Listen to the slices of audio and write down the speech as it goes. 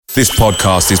This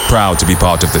podcast is proud to be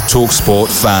part of the TalkSport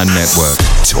Fan Network.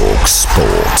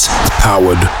 TalkSport.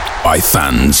 Powered by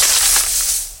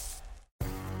fans.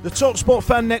 The TalkSport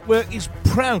Fan Network is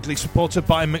proudly supported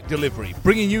by McDelivery,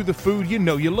 bringing you the food you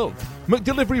know you love.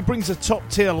 McDelivery brings a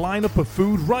top-tier lineup of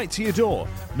food right to your door.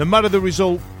 No matter the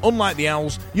result, unlike the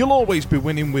Owls, you'll always be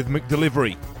winning with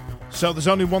McDelivery. So there's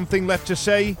only one thing left to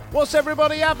say, what's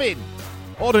everybody having?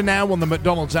 Order now on the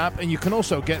McDonald's app, and you can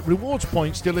also get rewards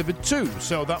points delivered too,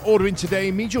 so that ordering today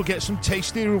means you'll get some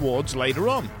tasty rewards later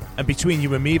on. And between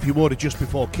you and me, if you order just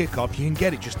before kick-off, you can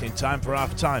get it just in time for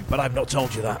half-time, but I've not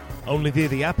told you that. Only via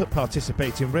the app at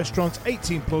participating restaurants,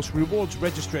 18 plus, rewards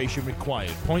registration required.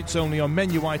 Points only on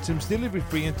menu items, delivery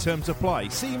free and terms apply.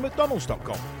 See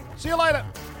mcdonalds.com. See you later.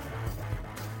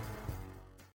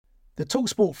 The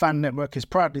TalkSport Fan Network is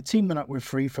proudly teaming up with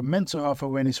Free for Mental Health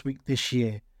Awareness Week this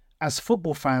year. As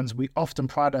football fans, we often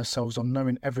pride ourselves on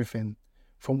knowing everything,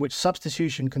 from which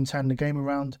substitution can turn the game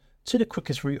around to the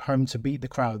quickest route home to beat the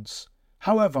crowds.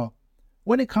 However,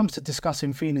 when it comes to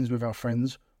discussing feelings with our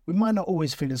friends, we might not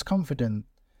always feel as confident.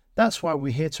 That's why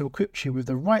we're here to equip you with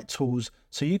the right tools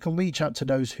so you can reach out to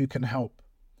those who can help.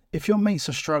 If your mates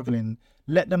are struggling,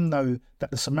 let them know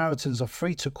that the Samaritans are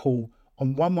free to call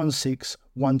on 116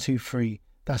 123.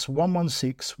 That's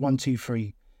 116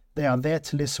 123. They are there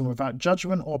to listen without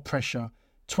judgment or pressure,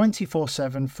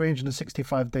 24/7,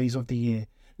 365 days of the year.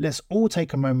 Let's all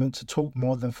take a moment to talk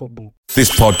more than football.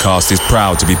 This podcast is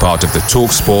proud to be part of the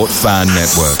TalkSport Fan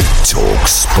Network.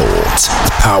 TalkSport.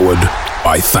 Powered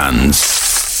by fans.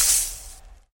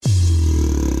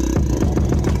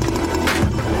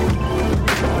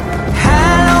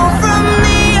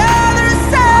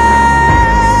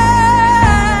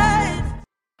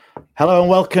 Hello and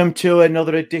welcome to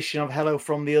another edition of Hello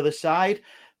from the Other Side.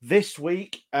 This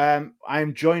week, I'm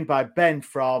joined by Ben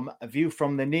from A View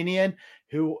from the Ninian,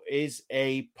 who is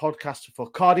a podcaster for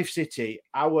Cardiff City.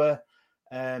 Our,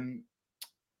 I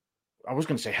was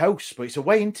going to say host, but it's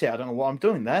away into it. I don't know what I'm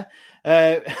doing there.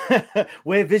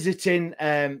 We're visiting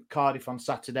Cardiff on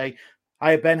Saturday.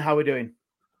 Hi, Ben. How are we doing?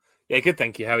 Yeah, good.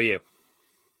 Thank you. How are you?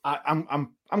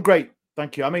 I'm great.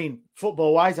 Thank you. I mean,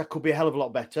 football wise, I could be a hell of a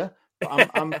lot better.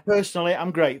 I'm personally, I'm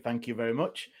great. Thank you very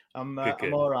much. I'm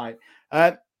all right.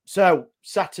 So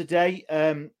Saturday,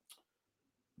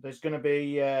 there's going to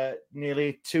be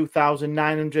nearly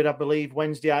 2,900, I believe.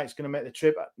 Wednesday night it's going to make the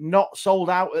trip. Not sold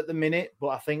out at the minute, but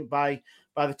I think by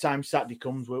the time Saturday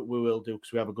comes, we will do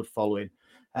because we have a good following.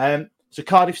 So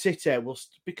Cardiff City,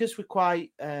 because we're quite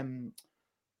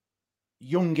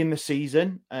young in the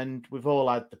season and we've all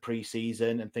had the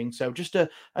pre-season and things. So just an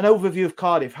overview of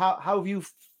Cardiff. How have you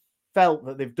felt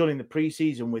that they've done in the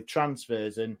pre-season with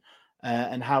transfers and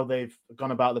how they've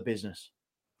gone about the business?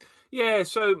 Yeah,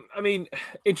 so, I mean,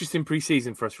 interesting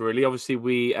pre-season for us, really. Obviously,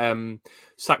 we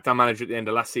sacked our manager at the end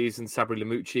of last season, Sabri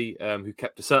Lamucci, who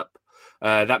kept us up.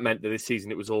 That meant that this season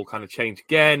it was all kind of changed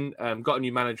again. Got a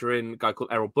new manager in, a guy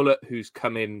called Errol Bullitt, who's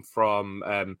come in from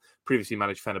previously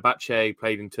managed Fenerbahce,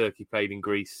 played in Turkey, played in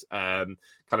Greece, kind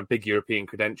of big European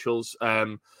credentials.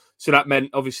 So that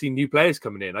meant, obviously, new players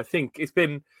coming in. I think it's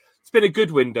been a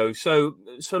good window. So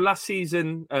last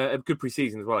season, a good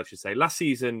pre-season as well, I should say. Last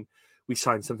season, we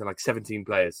signed something like 17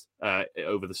 players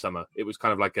over the summer. It was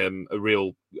kind of like a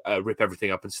real rip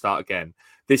everything up and start again.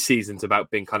 This season's about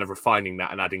being kind of refining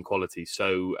that and adding quality.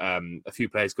 So a few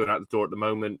players going out the door at the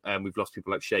moment. We've lost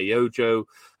people like Shea Ojo.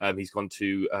 He's gone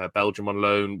to Belgium on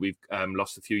loan. We've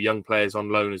lost a few young players on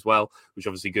loan as well, which is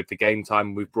obviously good for game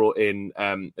time. We've brought in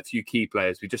a few key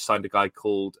players. We just signed a guy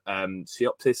called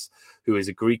Sioptis, who is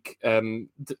a Greek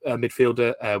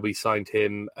midfielder. We signed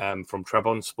him from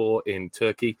Trabzonspor in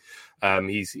Turkey.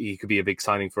 He could be a big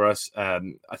signing for us.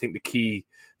 I think the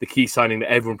key signing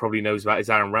that everyone probably knows about is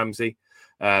Aaron Ramsey,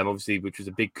 obviously, which was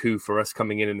a big coup for us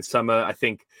coming in the summer. I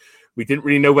think we didn't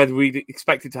really know whether we'd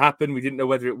expect it to happen. We didn't know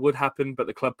whether it would happen, but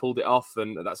the club pulled it off,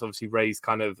 and that's obviously raised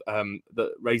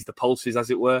raised the pulses, as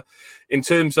it were. In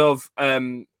terms of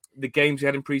the games we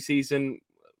had in pre-season,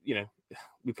 you know,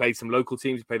 we played some local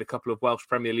teams. We played a couple of Welsh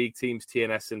Premier League teams,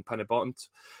 TNS and Panabont.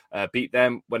 Beat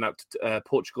them, went out to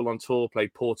Portugal on tour,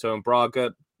 played Porto and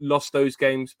Braga. Lost those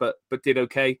games, but did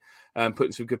okay, put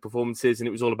in some good performances, and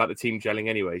it was all about the team gelling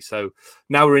anyway. So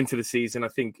now we're into the season. I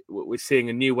think we're seeing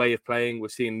a new way of playing. We're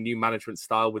seeing a new management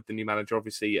style with the new manager,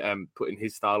 obviously, putting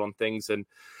his style on things. And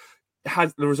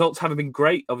the results haven't been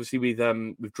great. Obviously, we've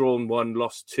drawn one,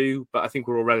 lost two, but I think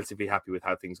we're all relatively happy with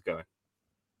how things are going.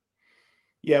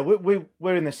 Yeah,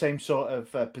 we're in the same sort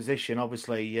of position.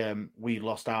 Obviously, we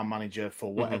lost our manager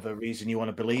for whatever reason you want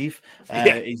to believe.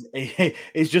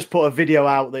 He's just put a video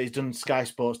out that he's done Sky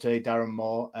Sports today, Darren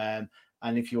Moore. And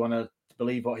if you want to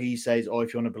believe what he says, or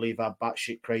if you want to believe our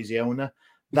batshit crazy owner,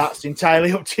 that's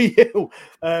entirely up to you.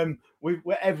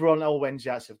 Everyone, all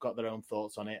Wednesdays have got their own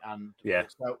thoughts on it, and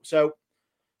so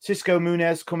Cisco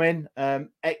Munez come in,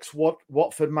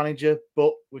 ex-Watford manager,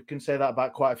 but we can say that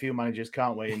about quite a few managers,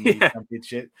 can't we, in the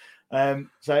Championship?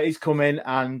 So he's come in,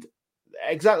 and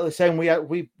exactly the same. We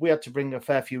had to bring a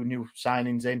fair few new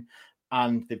signings in,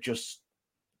 and they've just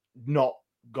not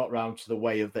got round to the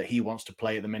way of that he wants to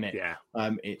play at the minute. Yeah.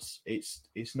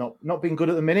 It's not been good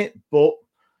at the minute, but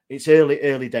it's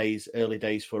early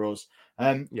days for us.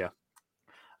 I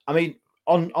mean,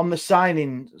 on the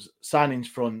signings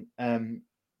front,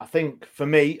 I think for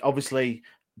me, obviously,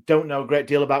 don't know a great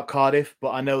deal about Cardiff,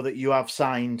 but I know that you have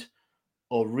signed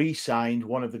or re-signed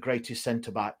one of the greatest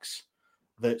centre-backs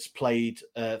that's played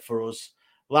for us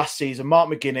last season, Mark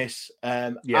McGuinness.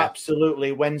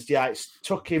 Absolutely, Wednesdayites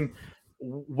took him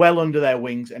well under their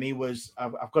wings, and he was,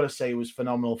 I've got to say, he was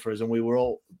phenomenal for us, and we were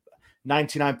all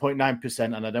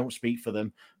 99.9%, and I don't speak for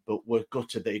them, but we're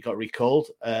gutted that he got recalled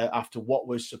after what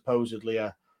was supposedly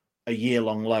a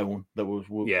year-long loan that was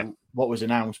what was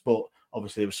announced, but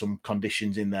obviously there were some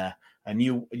conditions in there, and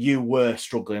you were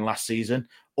struggling last season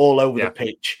all over the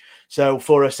pitch. So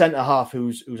for a centre-half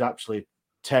who's actually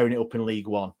tearing it up in League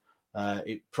One,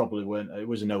 it probably weren't. It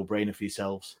was a no-brainer for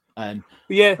yourselves, and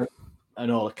on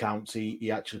all accounts,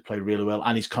 he actually played really well,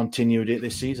 and he's continued it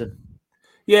this season.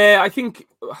 Yeah, I think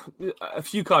a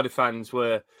few Cardiff fans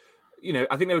were,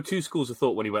 I think there were two schools of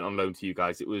thought when he went on loan to you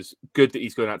guys. It was good that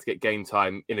he's going out to get game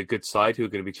time in a good side who are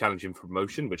going to be challenging for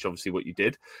promotion, which obviously what you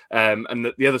did.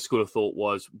 And the other school of thought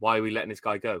was, why are we letting this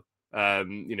guy go?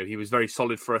 He was very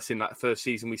solid for us in that first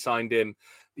season we signed him.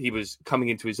 He was coming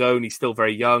into his own. He's still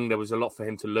very young. There was a lot for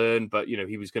him to learn, but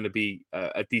he was going to be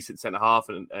a decent centre half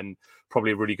and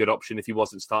probably a really good option if he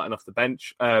wasn't starting off the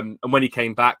bench. And when he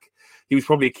came back, he was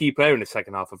probably a key player in the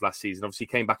second half of last season. Obviously,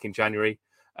 he came back in January.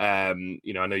 I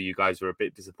know you guys were a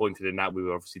bit disappointed in that. We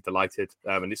were obviously delighted,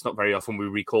 and it's not very often we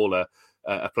recall a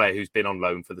player who's been on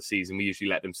loan for the season. We usually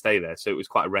let them stay there, so it was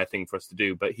quite a rare thing for us to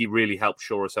do. But he really helped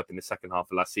shore us up in the second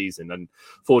half of last season and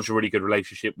forged a really good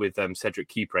relationship with Cedric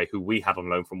Kipre, who we had on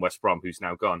loan from West Brom, who's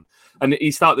now gone. And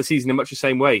he started the season in much the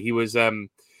same way. He was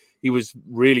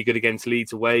really good against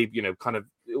Leeds away. Kind of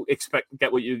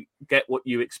get what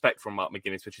you expect from Mark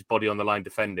McGuinness, which is body on the line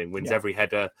defending, wins every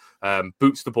header,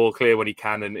 boots the ball clear when he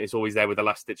can, and is always there with a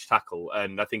last ditch tackle.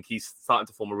 And I think he's starting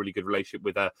to form a really good relationship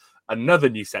with another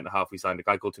new centre half we signed, a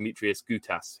guy called Demetrius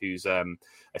Goutas, who's a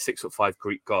 6'5"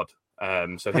 Greek god.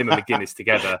 So him and McGuinness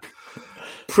together,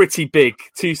 pretty big,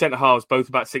 two centre halves, both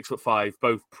about 6'5",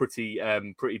 both pretty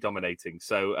dominating.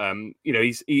 So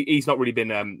he's not really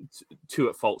been too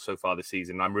at fault so far this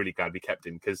season. I'm really glad we kept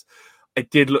him, because it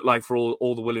did look like for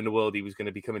all the will in the world he was going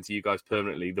to be coming to you guys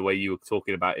permanently, the way you were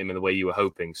talking about him and the way you were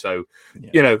hoping. So,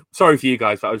 sorry for you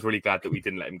guys, but I was really glad that we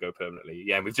didn't let him go permanently.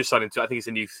 Yeah, we've just signed into, I think it's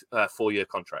a new 4-year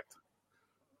contract.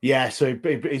 Yeah, so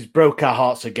he's broke our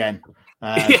hearts again.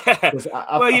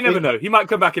 Well, you never know. He might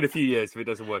come back in a few years if it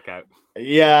doesn't work out.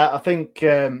 Yeah, I think.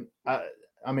 I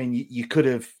mean, you could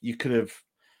have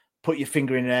put your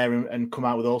finger in there and come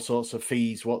out with all sorts of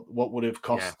fees. What would have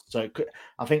cost? Yeah. So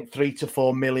I think 3 to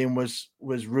 4 million was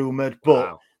rumored,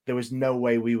 but there was no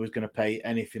way we was going to pay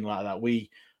anything like that.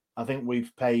 I think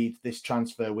we've paid this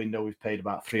transfer window. We've paid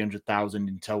about 300,000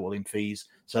 in total in fees.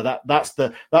 So that's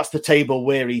the table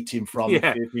we're eating from.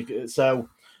 Yeah. So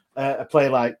a player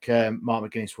like Mark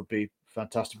McGuinness would be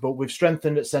fantastic. But we've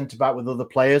strengthened at centre back with other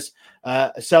players.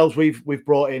 Ourselves, we've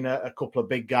brought in a couple of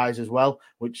big guys as well,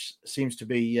 which seems to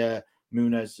be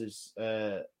Munez's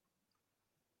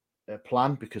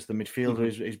plan, because the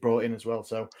midfielder is brought in as well.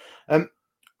 So.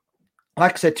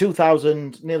 Like I said,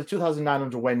 nearly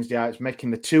 2,900 Wednesdayites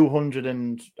making the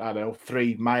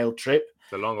 203-mile trip.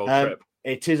 It's a long old trip.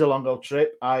 It is a long old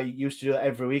trip. I used to do that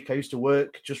every week. I used to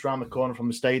work just around the corner from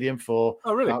the stadium for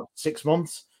about 6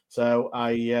 months. So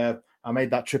I made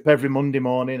that trip every Monday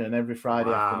morning and every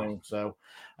Friday afternoon. So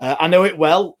I know it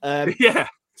well. Yeah.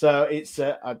 So it's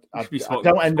I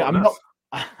don't end. I'm not.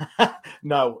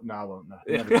 No, I won't. No.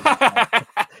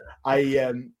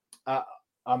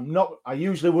 I'm not. I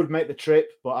usually would make the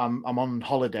trip, but I'm on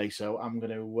holiday, so I'm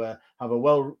going to have a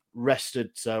well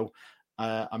rested. So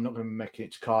I'm not going to be making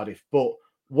it to Cardiff. But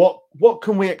what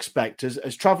can we expect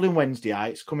as travelling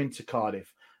Wednesdayites coming to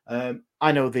Cardiff?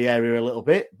 I know the area a little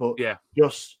bit, but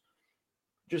just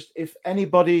if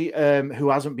anybody who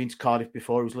hasn't been to Cardiff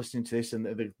before, who's listening to this and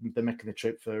they're making the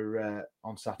trip for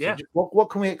on Saturday,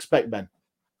 what can we expect, Ben?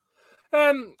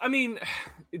 I mean,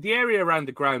 the area around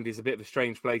the ground is a bit of a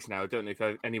strange place now. I don't know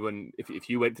if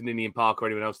you went to Ninian Park or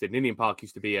anyone else did. Ninian Park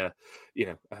used to be an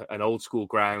old school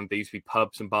ground. There used to be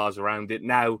pubs and bars around it.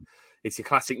 Now it's a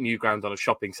classic new ground on a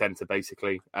shopping centre,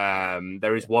 basically.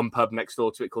 There is one pub next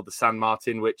door to it called the San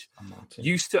Martin, which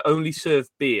used to only serve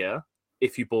beer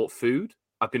if you bought food.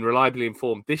 I've been reliably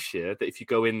informed this year that if you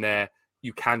go in there,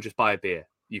 you can just buy a beer.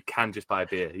 You can just buy a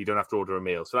beer. You don't have to order a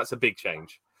meal. So that's a big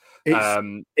change.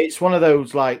 It's one of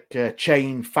those like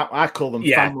chain. I call them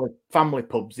family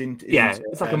pubs.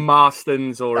 It's like a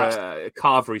Marston's or a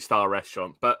Carvery style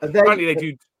restaurant. But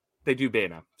apparently they do beer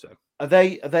now. So are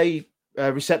they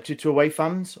receptive to away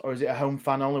fans, or is it a home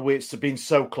fan only? It's been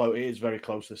so close. It is very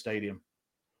close to the stadium.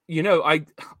 I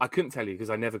couldn't tell you because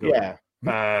I never go. Yeah.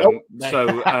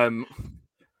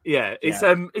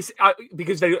 It's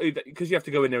because you have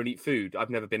to go in there and eat food. I've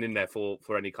never been in there for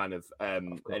any kind of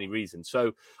any reason.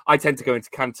 So I tend to go into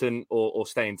Canton or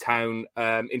stay in town.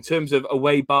 In terms of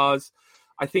away bars,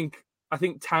 I think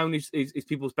town is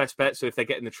people's best bet. So if they're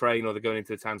getting the train or they're going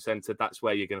into the town centre, that's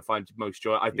where you're going to find most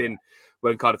joy. I've been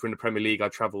when Cardiff were in the Premier League. I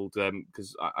travelled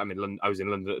because I'm in London. I was in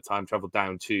London at the time. Travelled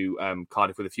down to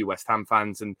Cardiff with a few West Ham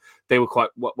fans, and they were quite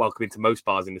welcoming to most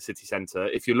bars in the city centre.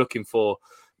 If you're looking for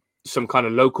some kind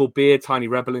of local beer, Tiny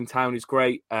Rebel in town is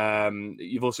great.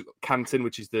 You've also got Canton,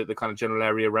 which is the kind of general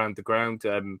area around the ground.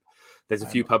 There's a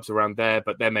few pubs around there,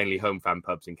 but they're mainly home fan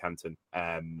pubs in Canton.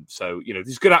 So,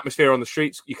 there's good atmosphere on the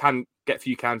streets. You can get a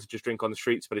few cans to just drink on the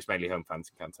streets, but it's mainly home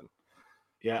fans in Canton.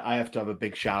 Yeah, I have to have a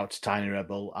big shout out to Tiny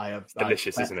Rebel. It's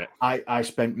delicious, isn't it? I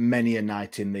spent many a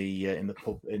night in the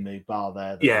pub, in the bar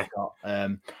there.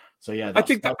 So yeah, I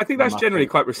think that's generally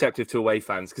quite receptive to away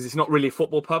fans because it's not really a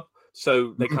football pub.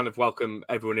 So they kind of welcome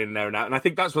everyone in there and out. And I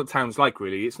think that's what town's like,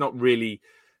 really. It's not really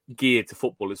geared to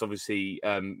football. It's obviously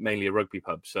mainly a rugby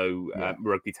pub, so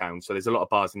rugby town. So there's a lot of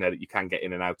bars in there that you can get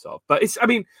in and out of. But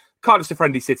Cardiff's a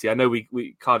friendly city. I know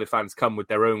we Cardiff fans come with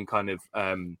their own kind of,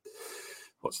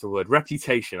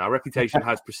 reputation. Our reputation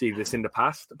has preceded us in the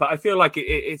past. But I feel like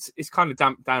it's kind of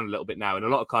damped down a little bit now. And a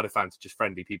lot of Cardiff fans are just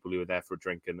friendly people who are there for a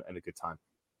drink and a good time.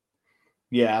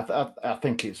 Yeah, I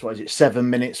think it's 7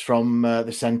 minutes from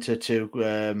the centre to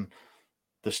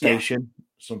the station,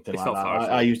 something like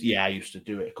that. I used to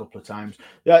do it a couple of times.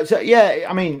 The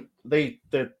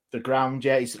ground,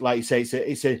 it's like you say,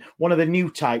 it's a one of the new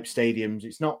type stadiums.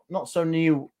 It's not so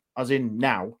new as in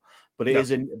now, but it is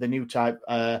the new type.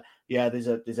 There's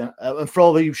and for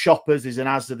all the shoppers, there's an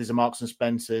Asda, there's a Marks and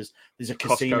Spencers, there's a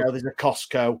casino, there's a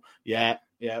Costco. Yeah.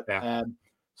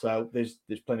 So there's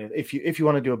plenty of if you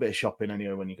want to do a bit of shopping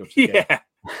anyway when you go to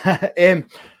the game.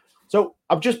 So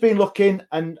I've just been looking,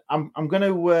 and I'm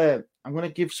gonna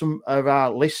give some of our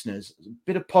listeners a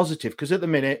bit of positive because at the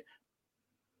minute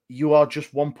you are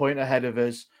just 1 point ahead of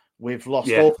us. We've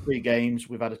lost all 3 games.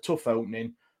 We've had a tough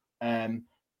opening,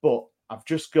 but I've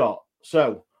just got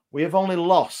we have only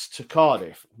lost to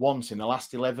Cardiff once in the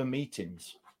last 11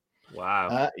 meetings.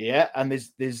 Wow. And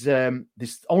there's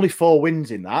only 4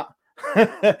 wins in that.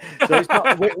 So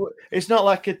it's not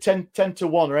like a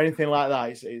 10-1 or anything like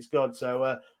that. It's good.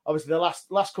 So obviously the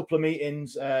last couple of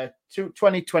meetings,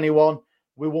 2021,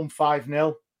 we won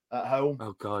 5-0 at home.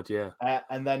 Oh God, yeah.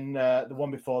 And then the one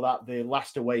before that, the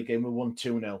last away game, we won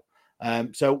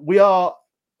 2-0. So we are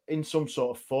in some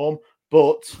sort of form,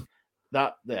 but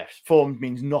that form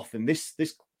means nothing. This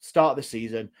start of the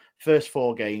season, first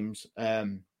 4 games.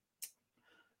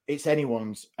 It's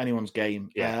anyone's game.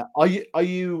 Yeah. Are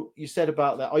you said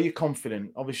about that? Are you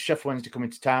confident? Obviously, Sheffield Wednesday coming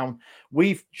to town.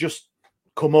 We've just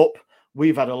come up.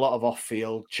 We've had a lot of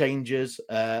off-field changes,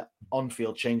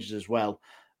 on-field changes as well,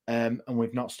 and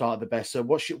we've not started the best. So,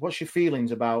 what's your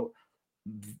feelings about?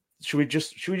 Should we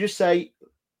just say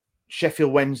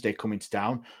Sheffield Wednesday coming to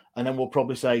town, and then we'll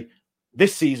probably say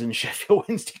this season Sheffield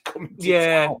Wednesday coming to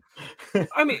town.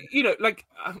 I mean,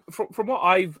 from what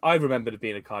I remember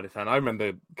being a Cardiff fan, I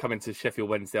remember coming to Sheffield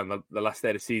Wednesday on the last day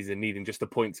of the season, needing just a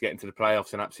point to get into the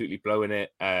playoffs and absolutely blowing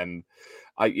it. I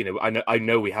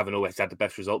know we haven't always had the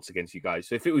best results against you guys.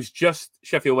 So if it was just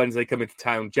Sheffield Wednesday coming to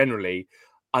town generally,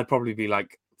 I'd probably be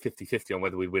like 50-50 on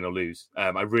whether we'd win or lose.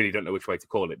 I really don't know which way to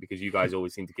call it because you guys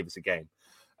always seem to give us a game.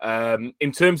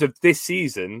 In terms of this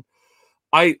season,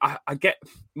 I get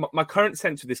my current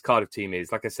sense of this Cardiff team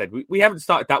is, like I said, we haven't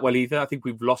started that well either. I think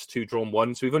we've lost 2, drawn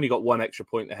 1. So we've only got 1 extra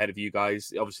point ahead of you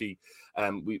guys. Obviously,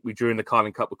 we drew in the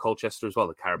Carling Cup with Colchester as well,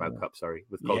 the Carabao Cup,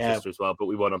 with Colchester as well, but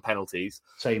we won on penalties.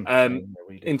 Same.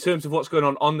 In terms of what's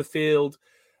going on the field,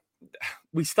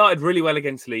 we started really well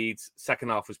against Leeds. Second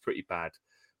half was pretty bad.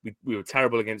 We were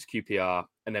terrible against QPR,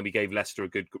 and then we gave Leicester a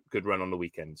good run on the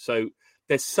weekend. So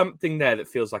there's something there that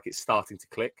feels like it's starting to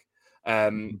click.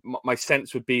 My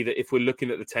sense would be that if we're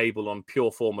looking at the table on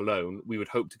pure form alone, we would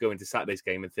hope to go into Saturday's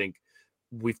game and think,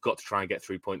 we've got to try and get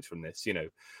 3 points from this.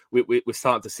 We're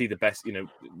starting to see the best.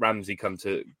 Ramsey come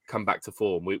back to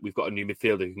form. We've got a new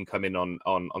midfielder who can come in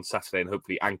on Saturday and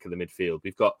hopefully anchor the midfield.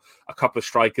 We've got a couple of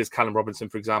strikers, Callum Robinson,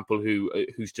 for example,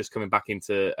 who's just coming back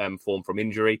into form from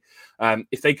injury.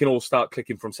 If they can all start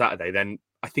clicking from Saturday, then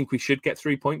I think we should get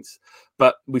 3 points.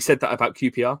 But we said that about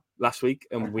QPR last week,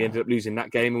 and we ended up losing that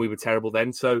game, and we were terrible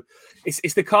then. So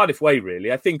it's the Cardiff way,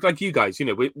 really. I think, like you guys,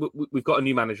 we've got a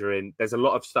new manager in. There's a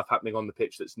lot of stuff happening on the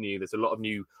pitch that's new. There's a lot of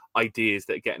new ideas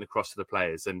that are getting across to the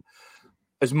players. And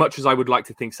as much as I would like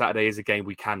to think Saturday is a game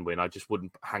we can win, I just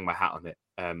wouldn't hang my hat on it.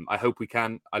 I hope we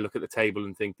can. I look at the table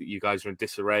and think that you guys are in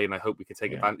disarray, and I hope we can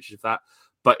take advantage of that.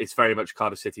 But it's very much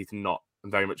Cardiff City to not,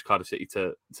 and very much Cardiff City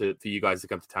for you guys to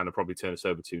come to town and probably turn us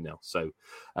over 2-0. So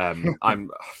I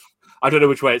don't know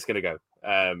which way it's going to go.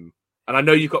 And I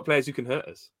know you've got players who can hurt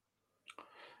us.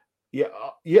 Yeah,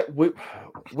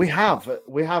 we have.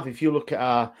 If you look at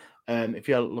our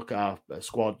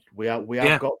squad, we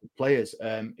have got players.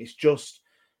 It's just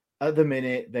at the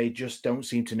minute they just don't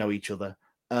seem to know each other.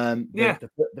 The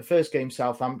first game,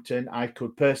 Southampton, I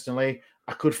could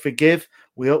forgive.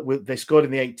 They scored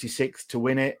in the 86th to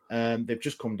win it. They've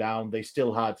just come down. They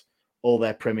still had all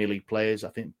their Premier League players, I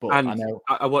think. But and I know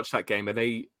I watched that game, and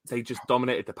they just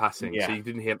dominated the passing. So you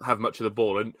didn't have much of the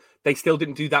ball, and they still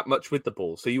didn't do that much with the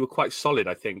ball. So you were quite solid,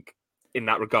 I think, in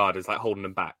that regard, as like holding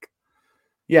them back.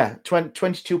 Yeah,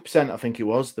 22%, I think it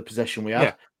was the possession we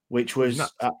had, which was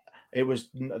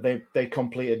they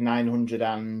completed 900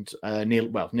 and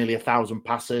nearly 1,000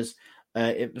 passes.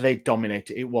 They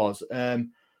dominated. It was,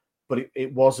 but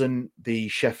it wasn't the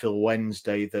Sheffield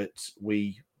Wednesday that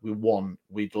we won.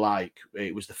 We'd like.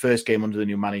 It was the first game under the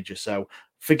new manager, so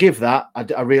forgive that.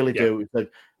 I really do.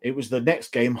 It was the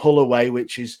next game, Hull away,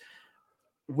 which is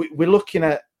we're looking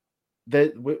at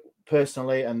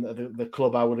personally, and the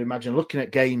club, I would imagine, looking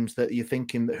at games that you're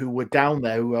thinking that who were down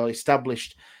there, who are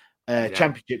established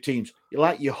championship teams,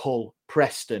 like your Hull,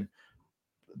 Preston,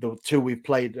 the two we've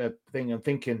played thing, and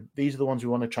thinking these are the ones we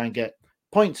want to try and get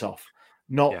points off,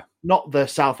 not the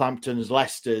Southamptons,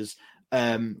 Leicesters,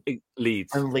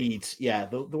 Leeds,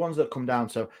 the ones that come down.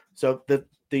 So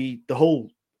the Hull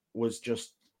was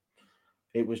just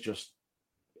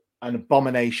an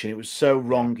abomination. It was so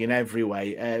wrong in every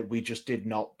way. We just did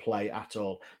not play at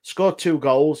all. Scored 2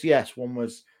 goals. Yes, one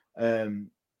was a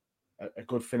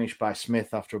good finish by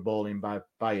Smith after a ball in by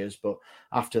Byers, but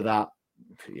after that,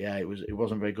 it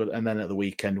wasn't very good. And then at the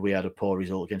weekend, we had a poor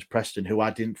result against Preston, who I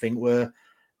didn't think were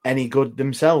any good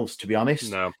themselves, to be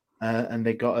honest. No. And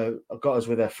they got us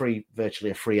with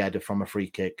virtually a free header from a free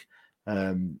kick,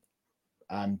 and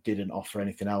didn't offer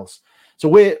anything else. So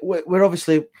we're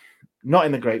obviously not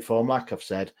in the great form, like I've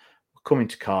said. We're coming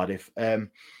to Cardiff. I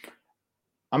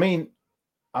mean,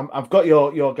 I've got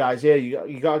your guys here.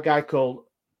 You got a guy called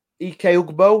Ike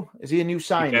Ugbo. Is he a new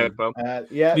signing?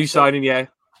 New signing, yeah.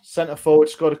 Centre forward,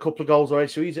 scored a couple of goals already,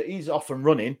 so he's off and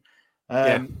running.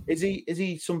 Is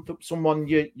he someone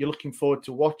you're looking forward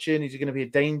to watching? Is he going to be a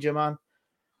danger man?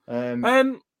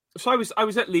 So I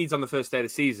was at Leeds on the first day of the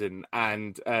season,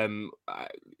 and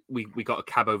we got a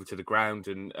cab over to the ground,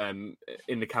 and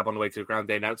in the cab on the way to the ground,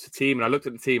 they announced the team, and I looked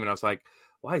at the team, and I was like,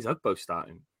 why is Ugbo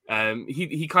starting?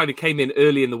 He kind of came in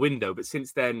early in the window, but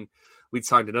since then we'd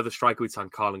signed another striker. We'd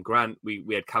signed Carlin Grant. We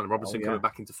had Callum Robinson coming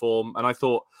back into form, and I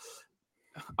thought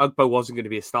Ugbo wasn't going to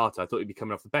be a starter. I thought he'd be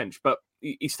coming off the bench, but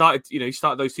he started. He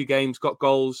started those 2 games, got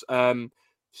goals.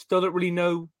 Still don't really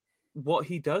know what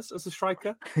he does as a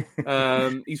striker.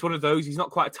 He's one of those. He's not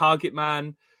quite a target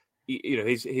man.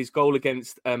 His goal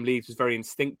against Leeds was very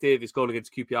instinctive. His goal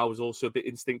against QPR was also a bit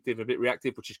instinctive, a bit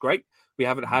reactive, which is great. We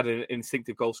haven't had an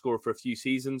instinctive goal scorer for a few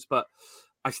seasons, but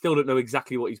I still don't know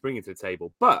exactly what he's bringing to the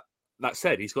table. But that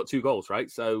said, he's got 2 goals, right?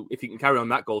 So if he can carry on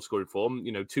that goal scoring form,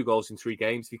 2 goals in 3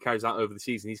 games, if he carries that over the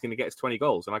season, he's going to get us 20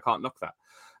 goals, and I can't knock that.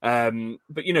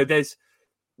 But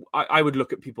I would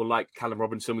look at people like Callum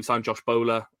Robinson. We signed Josh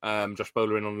Bowler. Josh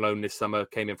Bowler in on loan this summer,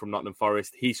 came in from Nottingham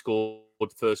Forest. He scored the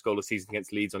first goal of the season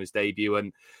against Leeds on his debut,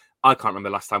 and I can't remember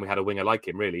the last time we had a winger like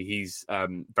him, really. He's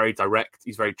very direct.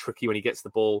 He's very tricky when he gets the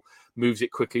ball, moves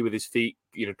it quickly with his feet,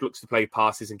 looks to play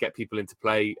passes and get people into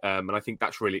play. And I think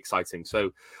that's really exciting.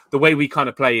 So the way we kind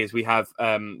of play is we'd have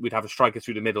a striker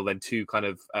through the middle, then 2 kind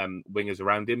of wingers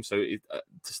around him. So to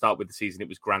start with the season, it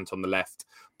was Grant on the left,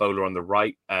 Bowler on the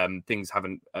right. Things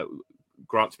haven't...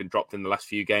 Grant's been dropped in the last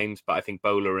few games, but I think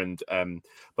Bowler and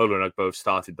Ugbo have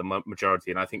started the majority,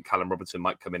 and I think Callum Robinson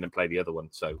might come in and play the other one.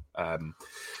 So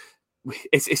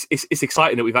it's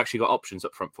exciting that we've actually got options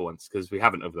up front for once, because we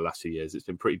haven't over the last few years. It's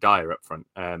been pretty dire up front.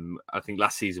 I think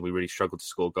last season we really struggled to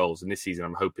score goals, and this season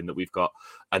I'm hoping that we've got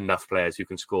enough players who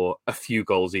can score a few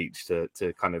goals each to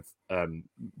kind of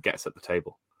get us at the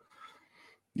table.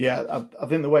 Yeah, I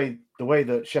think the way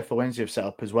that Sheffield Wednesday have set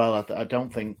up as well, I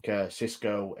don't think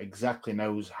Cisco exactly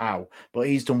knows how, but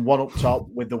he's done one up top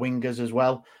with the wingers as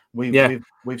well.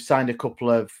 We've signed a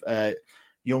couple of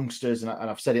youngsters, and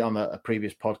I've said it on a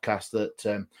previous podcast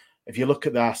that if you look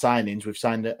at our signings, we've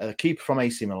signed a keeper from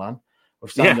AC Milan,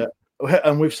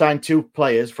 we've signed two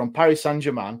players from Paris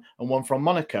Saint-Germain and one from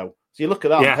Monaco. So you look at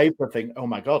that on paper and think, oh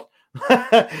my god,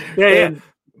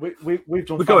 We've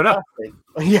done going up.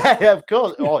 Yeah, of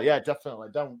course. Oh yeah, definitely.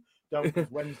 Don't because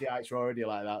Wednesdayites are already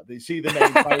like that. They see the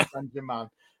name Paris Saint-Germain,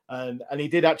 and he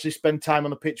did actually spend time on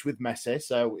the pitch with Messi,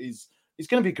 so he's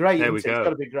going to be great. There we go. It's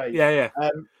going to be great. Yeah.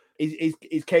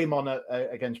 He came on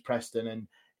against Preston, and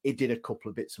he did a couple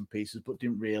of bits and pieces, but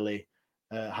didn't really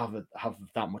have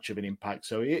that much of an impact.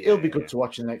 So it'll be good to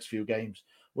watch in the next few games,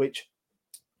 which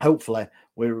hopefully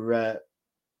we'll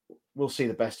see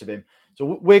the best of him.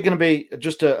 So we're going to be,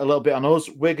 just a little bit on us,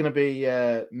 we're going to be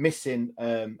missing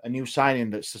a new signing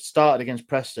that's started against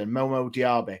Preston, Momo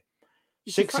Diaby.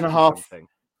 6.5.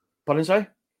 Pardon, sorry?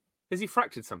 Has he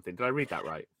fractured something? Did I read that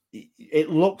right? It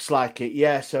looks like it,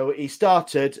 yeah. So he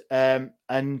started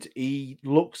and he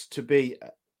looks to be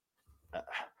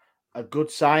a good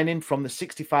signing from the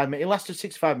 65 minutes. It lasted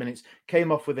 65 minutes,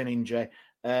 came off with an injury.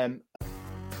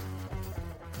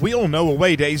 We all know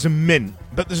away days are mint,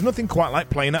 but there's nothing quite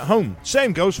like playing at home.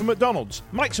 Same goes for McDonald's.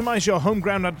 Maximise your home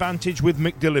ground advantage with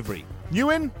McDelivery. You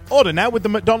in? Order now with the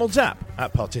McDonald's app.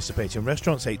 At participating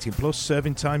restaurants, 18 plus,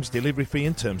 serving times, delivery fee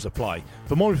and terms apply.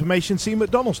 For more information, see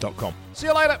mcdonalds.com. See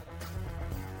you later.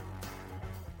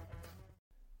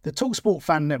 The TalkSport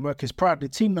Fan Network is proudly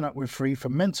teaming up with Free for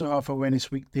Mental Health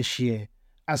Awareness Week this year.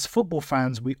 As football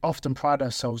fans, we often pride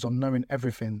ourselves on knowing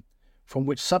everything, from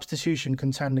which substitution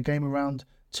can turn the game around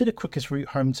to the quickest route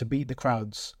home to beat the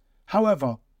crowds.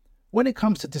 However, when it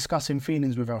comes to discussing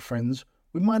feelings with our friends,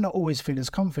 we might not always feel as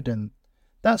confident.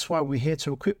 That's why we're here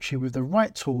to equip you with the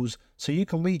right tools so you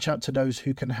can reach out to those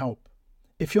who can help.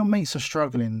 If your mates are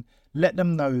struggling, let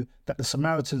them know that the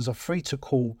Samaritans are free to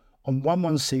call on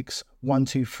 116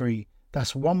 123.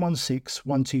 That's 116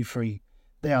 123.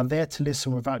 They are there to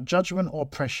listen without judgment or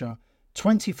pressure,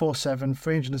 24/7,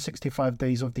 365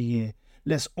 days of the year.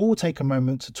 Let's all take a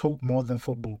moment to talk more than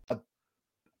football.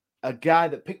 A guy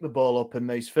that picked the ball up and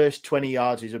these first 20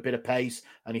 yards is a bit of pace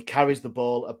and he carries the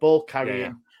ball, a ball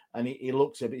carrying, and he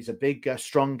looks he's a big,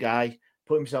 strong guy,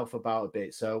 put himself about a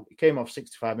bit. So he came off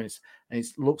 65 minutes and it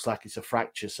looks like it's a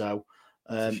fracture. So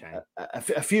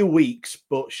a few weeks,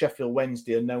 but Sheffield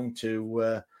Wednesday are known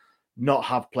to not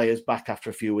have players back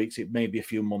after a few weeks. It may be a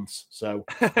few months. So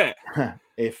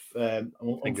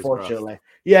unfortunately,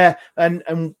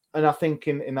 and I think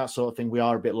in that sort of thing, we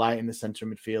are a bit light in the centre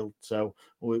of midfield. So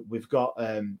we've got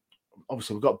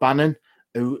obviously we've got Bannon,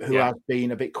 who has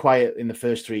been a bit quiet in the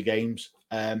first three games.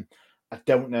 I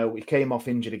don't know. He came off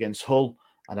injured against Hull,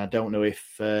 and I don't know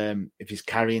if he's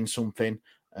carrying something.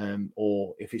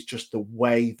 Or if it's just the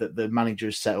way that the manager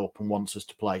is set up and wants us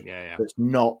to play. That's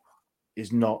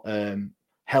is not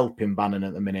helping Bannon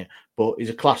at the minute, but he's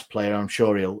a class player. I'm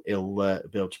sure he'll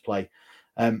be able to play.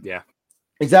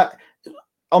 Is that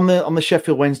on the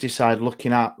Sheffield Wednesday side?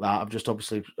 Looking at that, I've just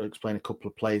obviously explained a couple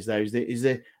of players there. Is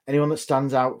there anyone that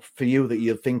stands out for you that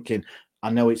you're thinking? I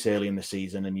know it's early in the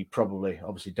season, and you probably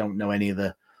obviously don't know any of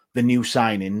the new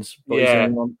signings. But is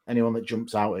there anyone that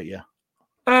jumps out at you?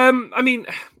 I mean,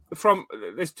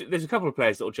 there's a couple of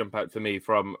players that will jump out for me.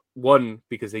 From one,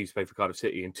 because they used to play for Cardiff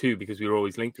City, and two, because we were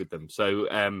always linked with them. So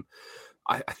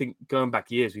I think going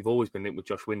back years, we've always been linked with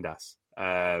Josh Windass,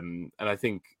 and I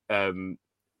think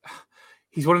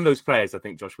he's one of those players. I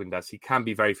think Josh Windass, he can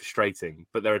be very frustrating,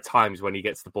 but there are times when he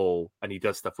gets the ball and he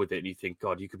does stuff with it, and you think,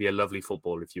 God, you could be a lovely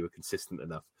footballer if you were consistent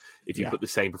enough, if you put the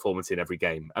same performance in every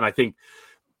game. And I think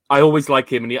I always like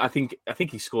him, and I think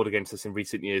he scored against us in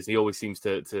recent years. He always seems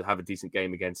to have a decent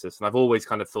game against us, and I've always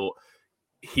kind of thought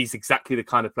he's exactly the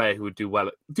kind of player who would do well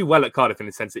at Cardiff, in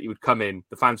the sense that he would come in,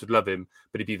 the fans would love him,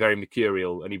 but he'd be very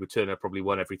mercurial, and he would turn up probably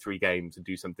one every 3 games and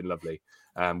do something lovely.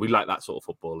 We like that sort of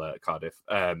football at Cardiff,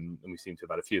 and we seem to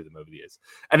have had a few of them over the years.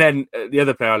 And then the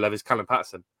other player I love is Callum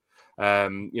Patterson. I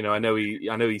know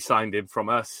he signed him from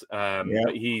us,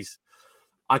 but he's.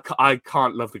 I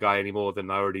can't love the guy any more than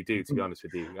I already do, to be honest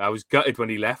with you. I was gutted when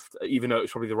he left, even though it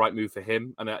was probably the right move for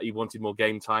him, and he wanted more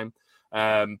game time.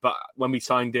 But when we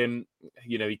signed him,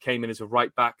 he came in as a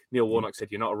right back. Neil Warnock said,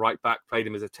 "You're not a right back." Played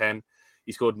him as a 10.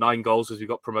 He scored 9 goals as we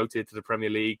got promoted to the Premier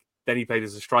League. Then he played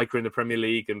as a striker in the Premier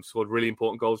League and scored really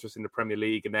important goals just in the Premier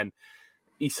League. And then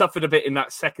he suffered a bit in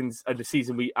that second of the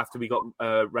season after we got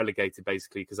relegated,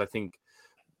 basically, because I think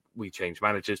we changed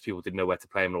managers. People didn't know where to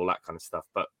play him and all that kind of stuff.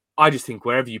 But I just think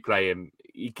wherever you play him,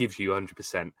 he gives you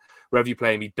 100%. Wherever you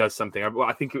play him, he does something.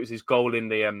 I think it was his goal in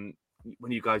the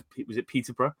when you guys, was it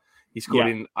Peterborough? He scored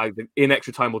in either in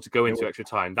extra time or to go into extra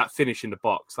time. That finish in the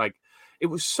box, like, it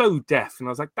was so deft. And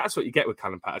I was like, that's what you get with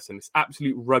Callum Paterson. This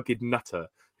absolute rugged nutter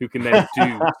who can then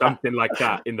do something like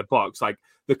that in the box. Like,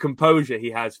 the composure he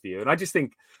has for you. And I just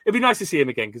think it'd be nice to see him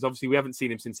again, because obviously we haven't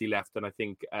seen him since he left. And I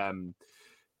think, I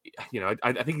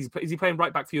think is he playing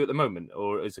right back for you at the moment,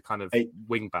 or is it kind of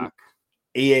wing back?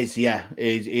 He is, yeah.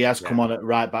 He has come on at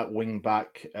right back, wing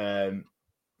back. And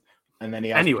then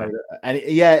he has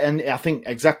and I think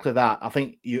exactly that. I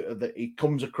think that he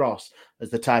comes across as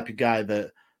the type of guy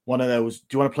that one of those.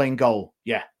 Do you want to play in goal?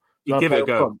 Yeah. You give it a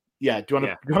go. Front? Yeah. Do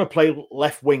you want to play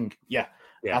left wing? Yeah.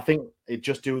 I think he'd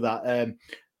just do that.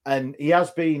 And he has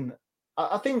been.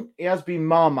 I think he has been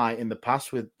Marmite in the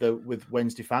past with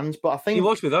Wednesday fans, but I think he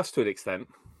was with us to an extent.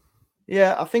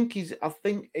 Yeah, I think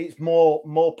it's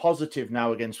more positive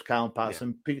now against Callum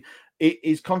Paterson. Yeah.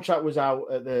 His contract was out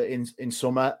in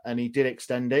summer, and he did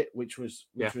extend it, which was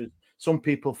some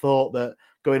people thought that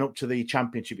going up to the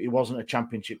Championship, he wasn't a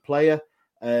Championship player.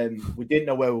 We didn't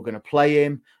know where we were going to play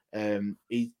him.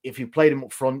 If you played him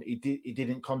up front, he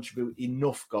didn't contribute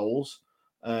enough goals.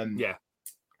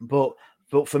 But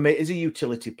for me, he's a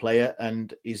utility player,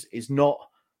 and is not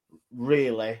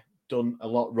really done a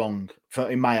lot wrong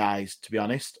in my eyes, to be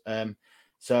honest.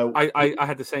 So I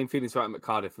had the same feelings about him at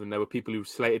Cardiff, and there were people who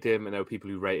slated him and there were people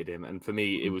who rated him. And for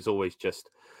me, it was always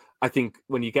just, I think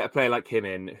when you get a player like him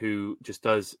in who just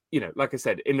does, like I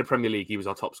said, in the Premier League, he was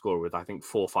our top scorer with, I think,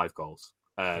 4 or 5 goals.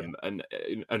 And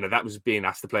that was being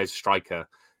asked to play as a striker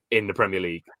in the Premier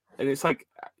League. And it's like,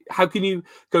 how can you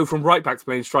go from right back to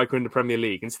playing striker in the Premier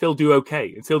League and still do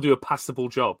okay and still do a passable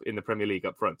job in the Premier League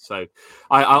up front? So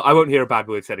I won't hear a bad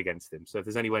word said against him. So if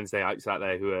there's any Wednesdayites out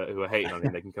there who are hating on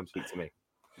him, they can come speak to me.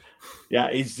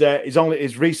 Yeah,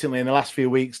 he's recently in the last few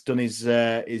weeks done his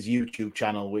YouTube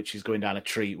channel, which is going down a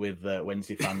treat with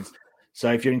Wednesday fans.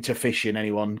 So if you're into fishing,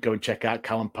 anyone, go and check out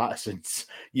Callum Patterson's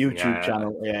YouTube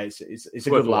channel. Yeah, it's a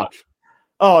good laugh.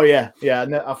 Oh yeah.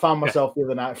 I found myself the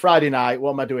other night, Friday night. What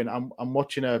am I doing? I'm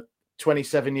watching a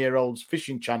 27-year-old's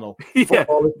fishing channel,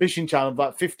 football fishing channel,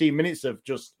 like 15 minutes of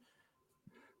just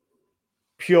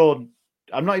pure.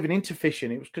 I'm not even into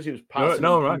fishing. It was because it was Patterson.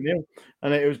 No, right.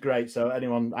 And it was great. So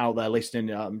anyone out there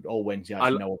listening, all Wednesday, I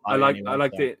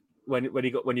liked it. When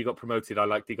you got promoted, I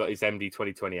liked he got his MD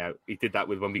 2020 out. He did that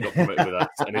when we got promoted with us,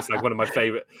 and it's like one of my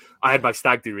favorite. I had my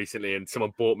stag do recently, and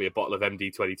someone bought me a bottle of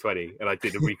MD 2020, and I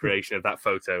did a recreation of that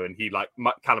photo. And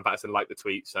Callum Patterson liked the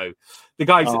tweet, so the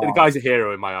guy's a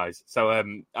hero in my eyes. So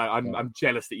I'm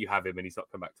jealous that you have him, and he's not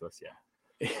come back to us yet.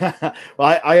 Yeah.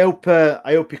 Well, I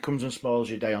hope he comes and spoils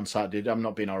your day on Saturday. I'm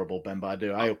not being horrible, Ben, but I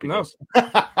do. I hope he does.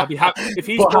 I'll be happy if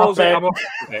he spoils it. I'm all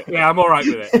right with it. Yeah, I'm all right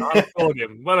with it. I'll applaud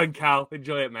him. Well done, Cal.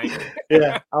 Enjoy it, mate.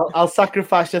 Yeah, I'll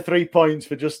sacrifice the 3 points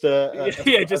for just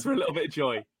just for a little bit of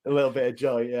joy. A little bit of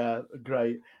joy. Yeah,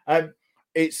 great.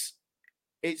 It's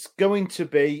going to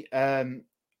be like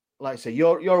I say,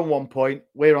 you're on 1 point.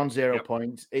 We're on 0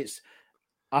 points.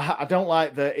 I don't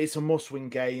like that it's a must-win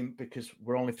game because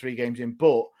we're only 3 games in,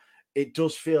 but it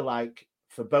does feel like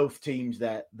for both teams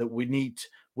that we need,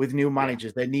 with new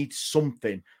managers, they need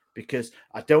something, because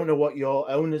I don't know what your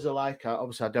owners are like.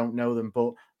 Obviously, I don't know them,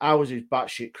 but ours is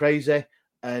batshit crazy.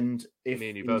 And if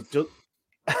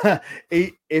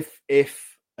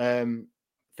if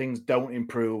things don't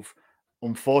improve,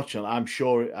 unfortunately, I'm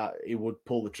sure he would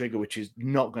pull the trigger, which is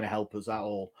not going to help us at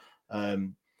all.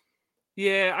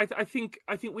 Yeah, I think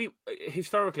we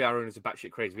historically our owners are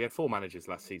batshit crazy. We had 4 managers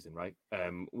last season, right?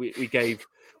 We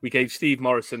gave Steve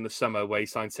Morrison the summer where he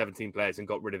signed 17 players and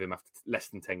got rid of him after less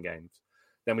than 10 games.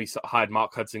 Then we hired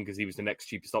Mark Hudson because he was the next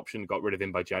cheapest option, got rid of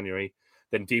him by January.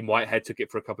 Then Dean Whitehead took it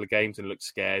for a couple of games and looked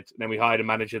scared. And then we hired a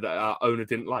manager that our owner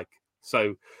didn't like.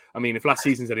 So, I mean, if last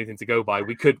season's anything to go by,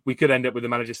 we could end up with the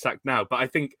manager sacked now. But I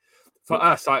think for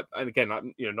us, and again,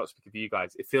 not speaking for you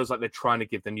guys, it feels like they're trying to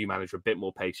give the new manager a bit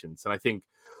more patience. And I think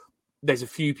there's a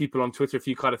few people on Twitter, a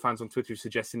few Cardiff fans on Twitter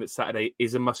suggesting that Saturday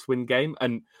is a must-win game.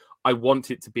 And I want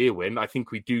it to be a win. I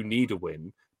think we do need a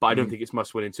win, but I don't think it's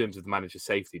must-win in terms of the manager's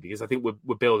safety, because I think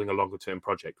we're building a longer-term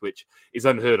project, which is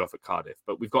unheard of at Cardiff.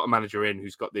 But we've got a manager in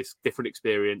who's got this different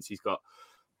experience. He's got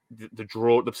the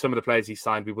draw, some of the players he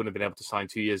signed, we wouldn't have been able to sign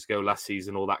 2 years ago, last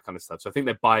season, all that kind of stuff. So I think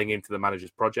they're buying into the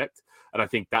manager's project, and I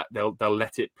think that they'll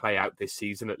let it play out this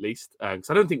season at least. Because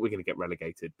I don't think we're going to get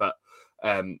relegated, but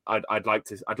I'd like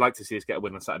to see us get a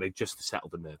win on Saturday just to settle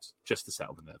the nerves.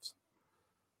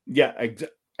 Yeah,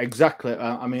 exactly.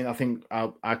 I mean, I think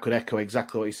I could echo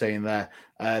exactly what you're saying there.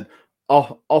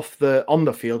 On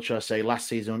the field, shall I say, last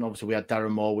season, obviously we had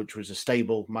Darren Moore, which was a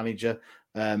stable manager,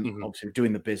 obviously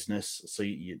doing the business. So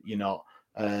you're not.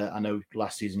 I know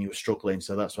last season you were struggling,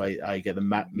 so that's why I get the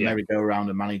merry-go-round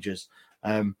of managers.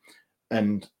 And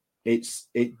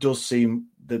it does seem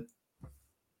that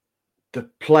the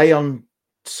play on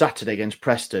Saturday against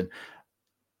Preston,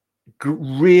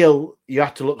 you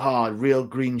have to look hard, real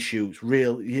green shoots,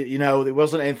 real, there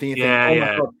wasn't anything you think,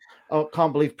 my God, I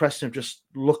can't believe Preston have just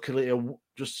luckily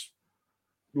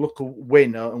look a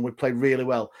win and we played really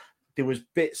well. There was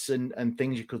bits and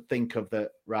things you could think of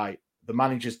that, right, the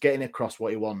manager's getting across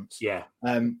what he wants. Yeah.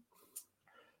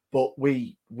 But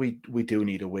we do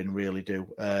need a win, really do.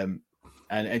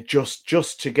 And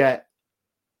just to get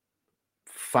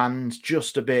fans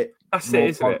just a bit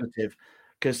more positive.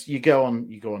 Because you go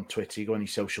on Twitter, you go on your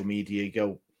social media, you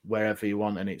go wherever you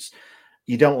want, and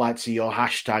you don't like to see your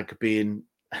hashtag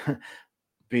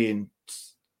being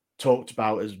talked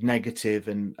about as negative,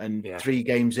 and 3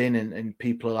 games in, and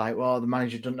people are like, well, the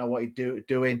manager doesn't know what he's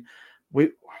doing.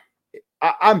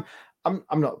 I'm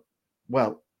not.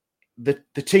 Well, the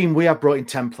team, we have brought in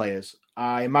 10 players.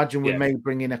 I imagine we may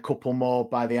bring in a couple more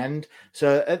by the end.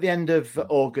 So at the end of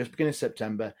August, beginning of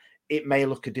September, it may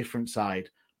look a different side.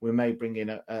 We may bring in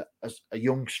a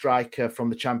young striker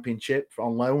from the Championship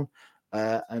on loan,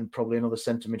 and probably another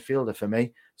centre midfielder for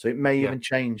me. So it may even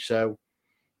change. So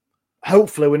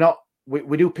hopefully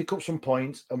we do pick up some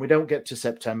points and we don't get to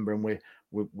September and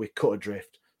we cut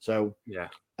adrift. So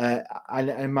I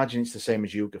imagine it's the same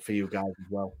as for you guys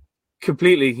as well.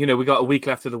 Completely. We got a week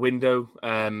left of the window.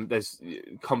 There's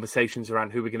conversations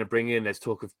around who we're going to bring in. There's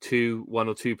talk of 1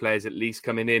 or 2 players at least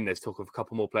coming in. There's talk of a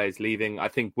couple more players leaving. I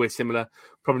think we're similar.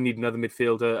 Probably need another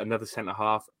midfielder, another centre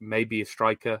half, maybe a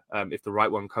striker if the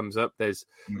right one comes up. There's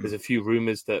a few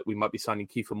rumours that we might be signing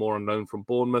Kiefer Moore on loan from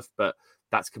Bournemouth, but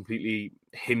that's completely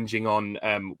hinging on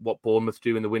what Bournemouth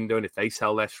do in the window and if they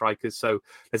sell their strikers. So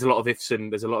there's a lot of ifs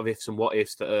and what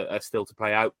ifs that are still to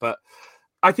play out. But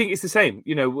I think it's the same.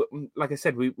 Like I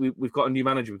said, we've got a new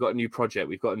manager, we've got a new project,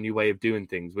 we've got a new way of doing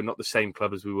things. We're not the same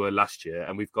club as we were last year,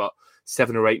 and we've got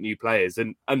 7 or 8 new players.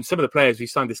 And some of the players we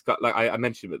signed, this guy, like I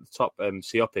mentioned him at the top,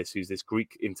 Siopis, who's this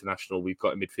Greek international we've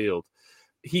got in midfield.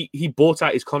 He bought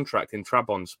out his contract in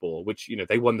Trabzonspor, which,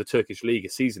 they won the Turkish league a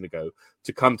season ago,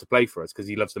 to come to play for us because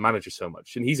he loves the manager so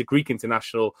much. And he's a Greek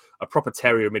international, a proper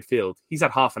terrier midfield. He's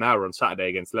had half an hour on Saturday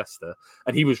against Leicester,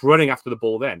 and he was running after the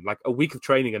ball then. Like a week of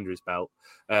training under his belt,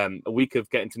 a week of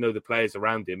getting to know the players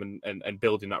around him and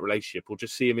building that relationship. We'll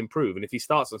just see him improve. And if he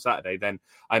starts on Saturday, then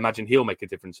I imagine he'll make a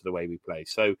difference to the way we play.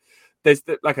 So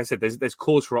like I said, there's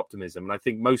cause for optimism. And I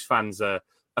think most fans are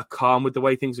calm with the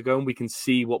way things are going. We can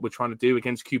see what we're trying to do.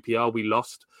 Against QPR, we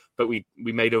lost, but we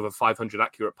made over 500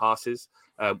 accurate passes.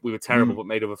 We were terrible, but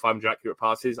made over 500 accurate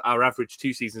passes. Our average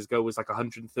 2 seasons ago was like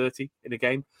 130 in a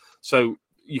game. So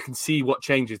you can see what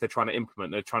changes they're trying to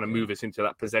implement. They're trying to move us into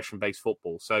that possession-based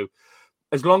football. So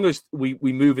as long as we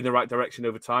move in the right direction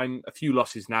over time, a few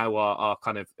losses now are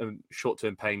kind of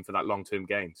short-term pain for that long-term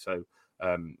gain. So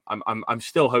I'm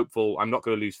still hopeful. I'm not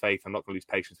going to lose faith. I'm not going to lose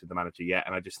patience with the manager yet.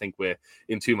 And I just think we're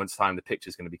in 2 months' time, the picture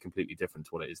is going to be completely different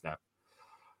to what it is now.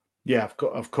 Yeah,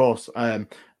 of course. I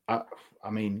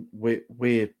mean,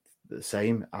 we're the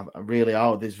same. I really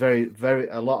are. There's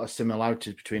a lot of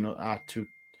similarities between our 2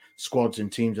 squads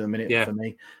and teams at the minute for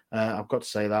me. I've got to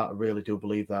say that. I really do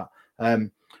believe that.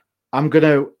 I've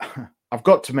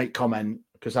got to make comment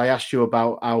because I asked you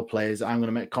about our players. I'm going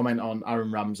to make comment on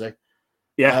Aaron Ramsey.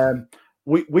 Yeah.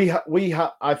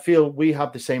 I feel we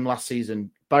had the same last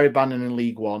season. Barry Bannon in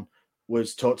League One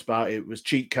was talked about. It was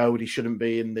cheat code. He shouldn't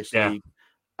be in this league.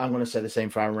 I'm going to say the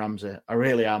same for Aaron Ramsey. I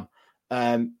really am.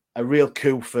 A real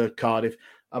coup for Cardiff.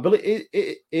 I believe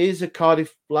it is a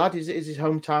Cardiff lad. Is his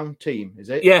hometown team? Is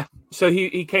it? Yeah. So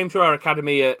he came through our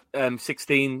academy at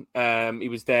 16. He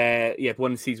was there. Yeah,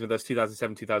 won the season with us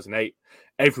 2007, 2008.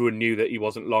 Everyone knew that he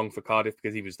wasn't long for Cardiff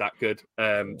because he was that good.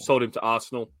 Sold him to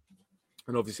Arsenal.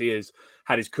 And obviously has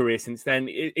had his career since then.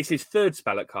 It's his 3rd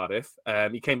spell at Cardiff.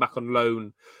 He came back on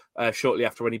loan shortly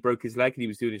after when he broke his leg and he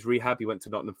was doing his rehab. He went to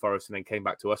Nottingham Forest and then came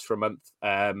back to us for a month.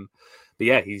 But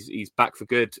yeah, he's back for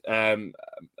good. I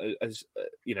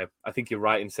think you're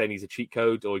right in saying he's a cheat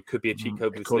code, or he could be a cheat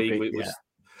code for this league.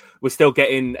 we're still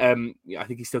getting. I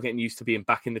think he's still getting used to being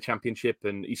back in the Championship,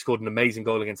 and he scored an amazing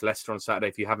goal against Leicester on Saturday.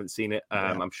 If you haven't seen it,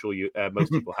 I'm sure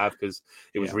most people have because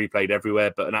it was replayed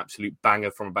everywhere. But an absolute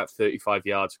banger from about 35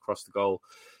 yards across the goal.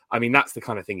 I mean, that's the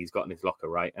kind of thing he's got in his locker,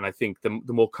 right? And I think the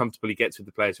more comfortable he gets with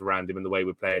the players around him and the way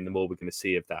we're playing, the more we're going to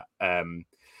see of that.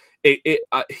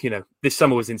 This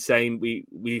summer was insane.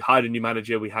 We hired a new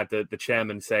manager. We had the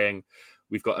chairman saying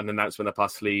we've got an announcement up our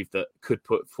sleeve that could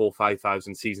put 4,000 or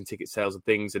 5,000 season ticket sales and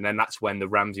things. And then that's when the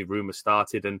Ramsey rumour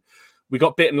started. And we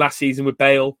got bitten last season with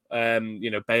Bale.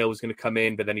 Bale was going to come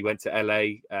in, but then he went to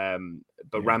LA.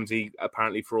 Ramsey,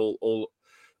 apparently, for all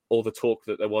the talk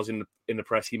that there was in the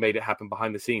press, he made it happen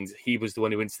behind the scenes. He was the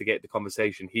one who instigated the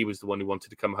conversation. He was the one who wanted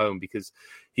to come home because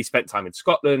he spent time in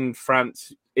Scotland,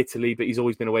 France, Italy, but he's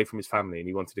always been away from his family, and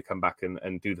he wanted to come back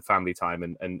and do the family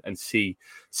time and see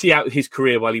out his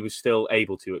career while he was still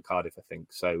able to at Cardiff, I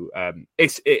think. So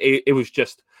it was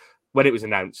just, when it was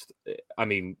announced, I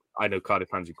mean, I know Cardiff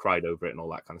fans who cried over it and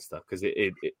all that kind of stuff because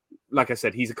it like I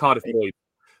said, he's a Cardiff boy.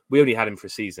 We only had him for a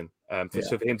season.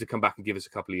 So for him to come back and give us a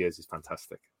couple of years is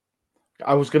fantastic.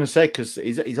 I was going to say, because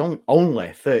he's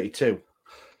only 32.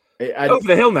 Over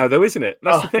the hill now, though, isn't it?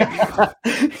 That's the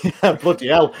thing. Yeah, bloody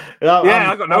hell.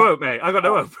 I got no hope, mate. I got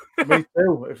no hope. Me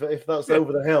too. If that's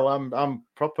over the hill, I'm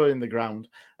proper in the ground.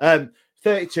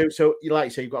 32. So, like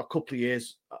you say, you've got a couple of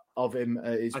years of him.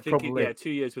 I think probably 2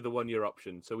 years with a 1 year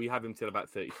option. So we have him till about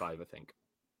 35, I think.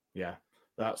 Yeah,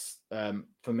 that's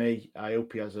for me. I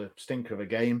hope he has a stinker of a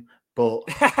game, but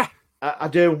I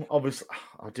do. Obviously,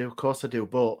 I do. Of course, I do.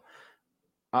 But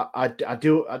I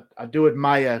do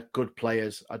admire good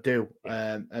players. I do,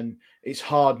 and it's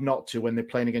hard not to when they're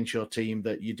playing against your team.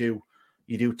 That you do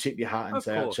tip your hat and of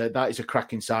say, course. actually, that is a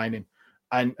cracking signing.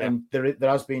 And there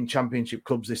has been Championship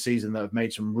clubs this season that have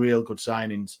made some real good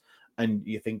signings. And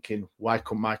you're thinking, why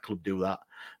couldn't my club do that?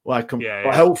 Why couldn't?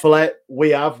 But hopefully,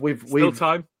 we have. We've still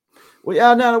time.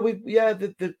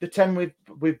 The 10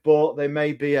 we've bought, there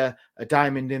may be a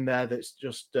diamond in there that's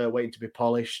just waiting to be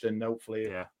polished, and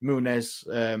hopefully Muniz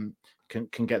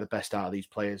can get the best out of these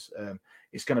players.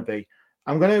 It's going to be.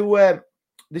 I'm going to.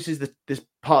 This is this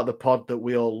part of the pod that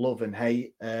we all love and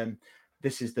hate.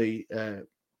 This is the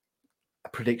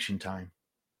prediction time.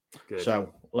 Good.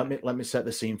 So let me set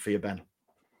the scene for you, Ben.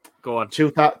 Go on.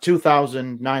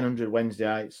 2,900 Wednesday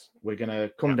nights. We're going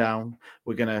to come down.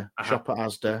 We're going to shop at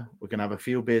Asda. We're going to have a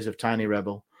few beers of Tiny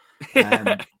Rebel. Go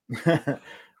to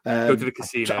the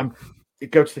casino.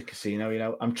 Go to the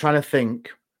casino, I'm trying to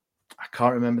think. I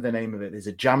can't remember the name of it. There's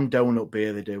a jam donut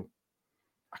beer they do.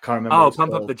 I can't remember. Oh,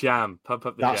 Pump Up the Jam.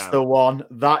 That's the one.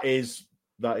 That is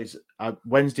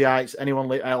Wednesday nights.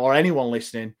 Anyone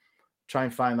listening, try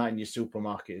and find that in your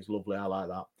supermarket. It's lovely. I like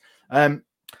that.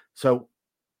 So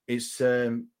it's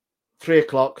 3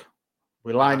 o'clock.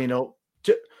 We're lining up.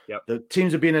 The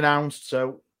teams have been announced,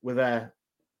 so we're there.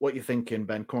 What are you thinking,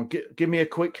 Ben? Come on, give me a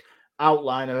quick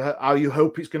outline of how you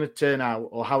hope it's going to turn out,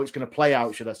 or how it's going to play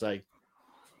out, should I say?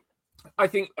 I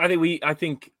think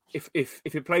if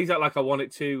it plays out like I want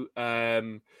it to,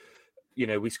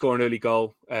 we score an early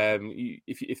goal.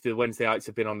 If the Wednesday nights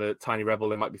have been on the Tiny Rebel,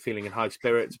 they might be feeling in high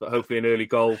spirits, but hopefully an early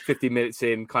goal, 15 minutes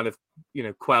in, kind of,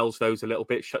 quells those a little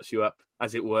bit, shuts you up,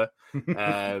 as it were.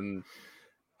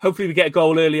 Hopefully we get a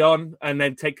goal early on and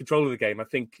then take control of the game. I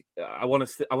think I want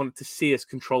to see us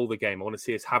control the game. I want to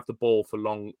see us have the ball for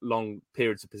long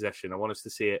periods of possession. I want us to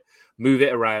see it, move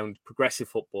it around, progressive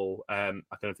football. I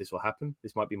don't know if this will happen.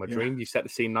 This might be my dream. You set the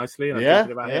scene nicely. And I'm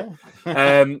thinking about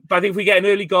it. But I think if we get an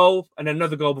early goal and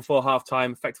another goal before half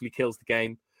time, effectively kills the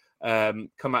game.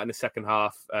 Come out in the second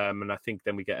half. And I think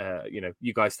then we get,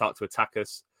 you guys start to attack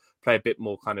us, play a bit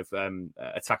more kind of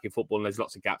attacking football, and there's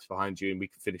lots of gaps behind you, and we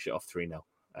can finish it off 3-0.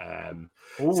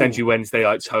 Send you Wednesday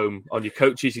nights home on your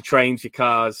coaches, your trains, your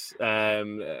cars,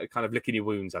 kind of licking your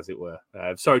wounds, as it were.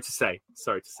 Sorry to say.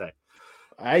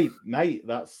 Hey, mate,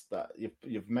 that's that.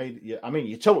 You've made. I mean,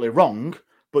 you're totally wrong,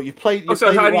 but you played.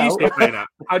 So how do you see it playing out?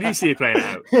 How do you see it playing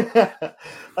out?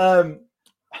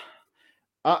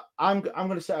 I'm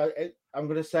going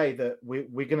to say that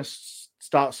we're going to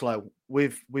start slow.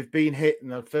 We've been hit in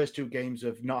the first two games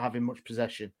of not having much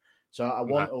possession. So I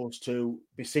want us to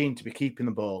be seen to be keeping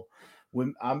the ball.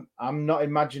 I'm not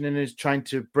imagining us trying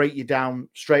to break you down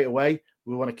straight away.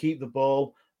 We want to keep the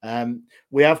ball.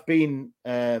 We have been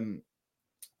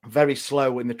very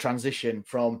slow in the transition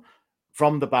from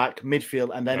the back,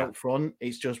 midfield, and then up front.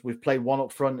 It's just we've played one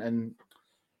up front, and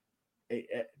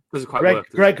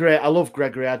Gregory. I love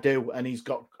Gregory, I do, and he's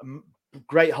got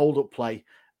great hold-up play.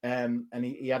 And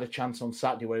he had a chance on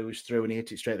Saturday where he was through and he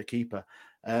hit it straight at the keeper.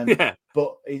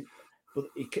 But but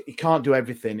he can't do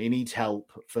everything. He needs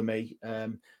help for me.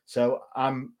 So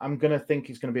I'm going to think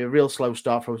it's going to be a real slow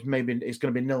start for us. Maybe it's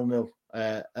going to be 0-0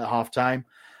 at half time.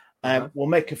 We'll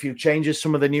make a few changes.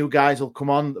 Some of the new guys will come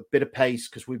on, a bit of pace,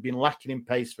 because we've been lacking in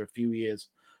pace for a few years.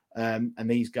 And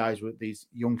these guys, with these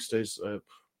youngsters,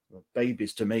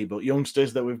 babies to me, but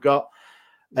youngsters that we've got,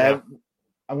 I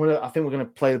think we're going to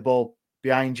play the ball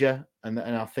behind you, and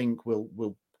I think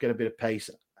we'll get a bit of pace.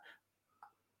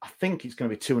 I think it's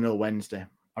going to be 2-0 Wednesday.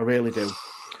 I really do.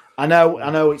 I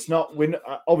know it's not.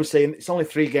 Obviously it's only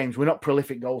 3 games. We're not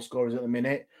prolific goal scorers at the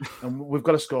minute, and we've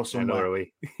got to score somewhere. Are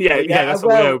we? Yeah, that's what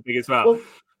we're hoping as well.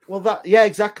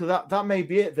 Exactly. That may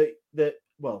be it. That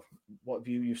what have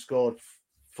you've scored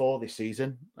 4 this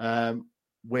season?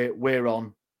 We're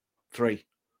on 3,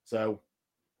 so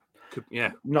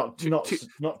not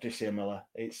dissimilar.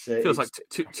 It feels like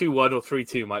 2-1 or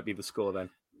 3-2 might be the score then.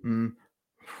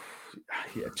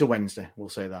 Yeah, to Wednesday, we'll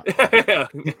say that.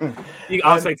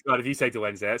 I'll say to God, if you say to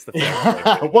Wednesday, that's the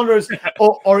first. Wonders,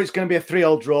 or it's going to be a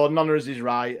 3-3 draw. None of us is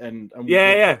right, and I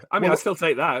mean, I'll still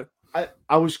take that.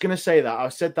 I was going to say that. I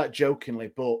said that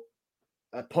jokingly, but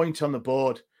a point on the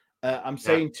board. I'm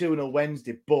saying 2-0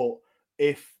 Wednesday, but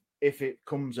if it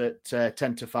comes at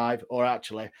 10-5, or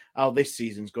actually how this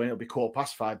season's going, it'll be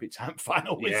 5:15 by the time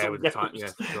final whistle with the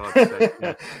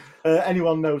time,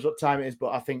 anyone knows what time it is, but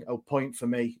I think a point for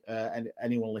me, and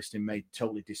anyone listening may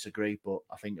totally disagree, but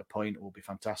I think a point will be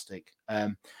fantastic.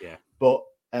 But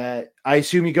I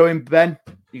assume you're going, Ben?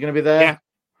 You're going to be there? Yeah.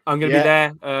 I'm going to be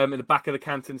there in the back of the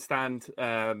Canton stand.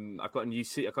 I've got a new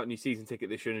seat. I've got a new season ticket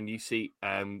this year and a new seat,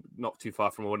 not too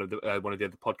far from one of the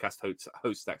other podcast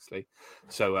hosts actually.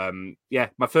 So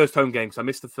my first home game, because I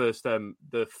missed the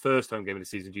first home game of the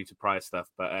season due to prior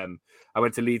stuff. But I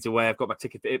went to Leeds away. I've got my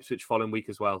ticket to Ipswich following week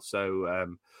as well.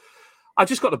 So I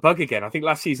just got the bug again. I think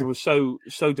last season was so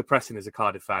depressing as a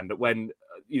Cardiff fan that when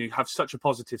you have such a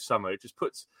positive summer, it just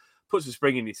puts a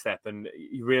spring in your step, and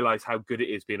you realise how good it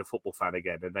is being a football fan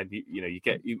again. And then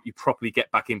you properly get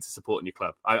back into supporting your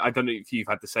club. I don't know if you've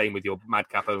had the same with your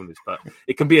madcap owners, but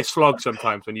it can be a slog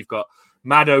sometimes when you've got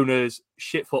mad owners,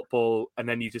 shit football, and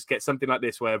then you just get something like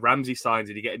this where Ramsey signs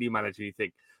and you get a new manager and you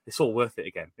think it's all worth it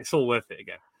again. It's all worth it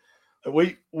again.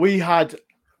 We had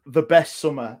the best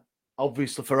summer,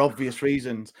 obviously for obvious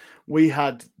reasons. We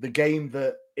had the game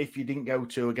that if you didn't go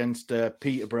to against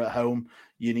Peterborough at home,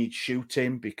 you need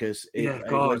shooting because I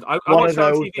watched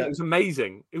that on TV. It was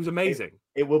amazing. It was amazing.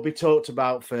 It will be talked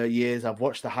about for years. I've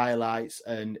watched the highlights,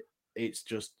 and it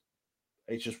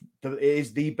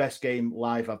is the best game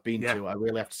live I've been to. I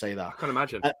really have to say that. I can't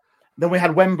imagine. Then we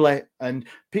had Wembley, and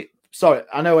sorry,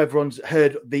 I know everyone's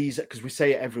heard these because we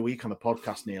say it every week on the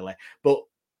podcast nearly, but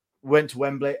we went to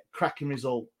Wembley, cracking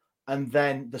result, and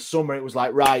then the summer it was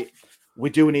like, right, we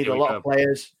do need a lot of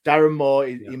players. Darren Moore,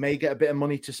 he may get a bit of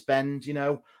money to spend,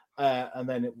 and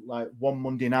then one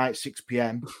Monday night, 6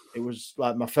 p.m, it was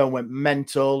like my phone went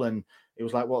mental, and it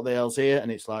was like, what the hell's here?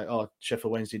 And it's like, oh,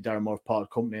 Sheffield Wednesday, Darren Moore part of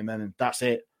the company, and that's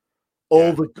it.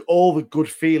 All the good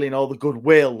feeling, all the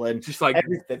goodwill, and just like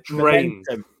everything,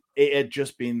 momentum, it had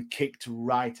just been kicked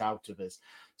right out of us.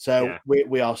 So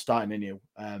we are starting anew.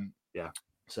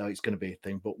 So it's going to be a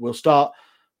thing, but we'll start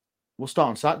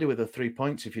on Saturday with the 3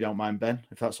 points, if you don't mind, Ben,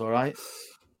 if that's all right.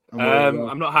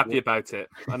 I'm not happy about it.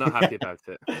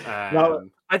 No,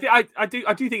 I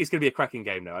do think it's going to be a cracking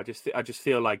game now. I just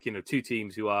feel like, two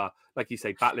teams who are, like you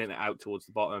say, battling it out towards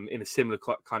the bottom in a similar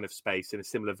kind of space, in a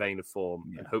similar vein of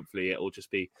form, and hopefully it will just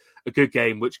be a good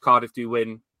game, which Cardiff do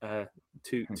win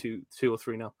 2 or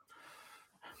 3-0.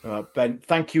 Ben,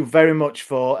 thank you very much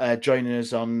for joining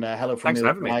us on Hello from the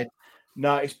Other Side.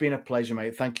 No, it's been a pleasure,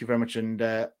 mate. Thank you very much, and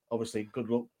obviously good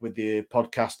luck with the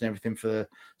podcast and everything for the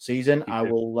season. I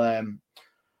will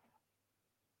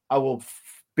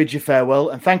bid you farewell,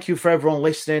 and thank you for everyone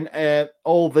listening.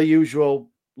 All the usual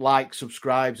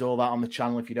subscribes, all that on the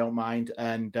channel if you don't mind,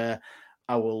 and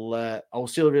I will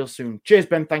see you real soon. Cheers,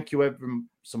 Ben. Thank you ever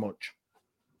so much.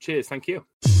 Cheers. Thank you.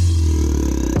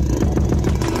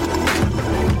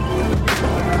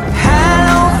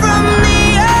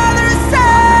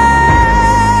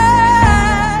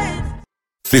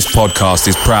 This podcast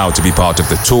is proud to be part of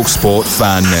the TalkSport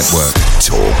Fan Network.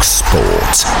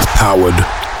 TalkSport. Powered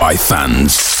by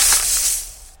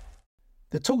fans.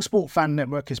 The TalkSport Fan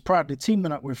Network is proudly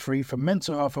teaming up with Free for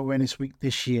Mental Health Awareness Week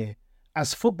this year.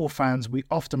 As football fans, we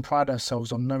often pride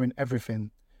ourselves on knowing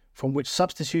everything, from which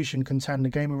substitution can turn the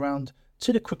game around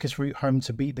to the quickest route home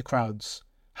to beat the crowds.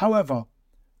 However,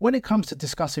 when it comes to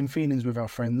discussing feelings with our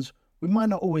friends, we might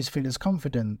not always feel as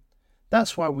confident.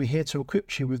 That's why we're here to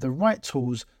equip you with the right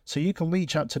tools so you can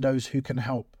reach out to those who can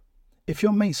help. If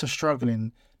your mates are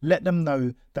struggling, let them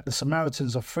know that the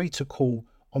Samaritans are free to call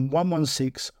on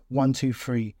 116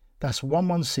 123. That's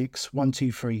 116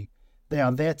 123. They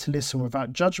are there to listen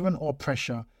without judgment or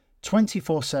pressure,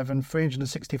 24/7,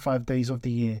 365 days of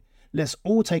the year. Let's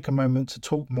all take a moment to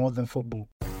talk more than football.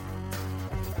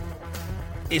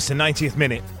 It's the 90th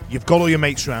minute. You've got all your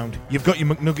mates round. You've got your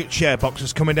McNugget share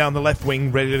boxes coming down the left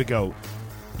wing ready to go.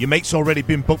 Your mate's already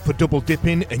been booked for double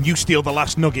dipping and you steal the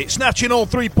last nugget, snatching all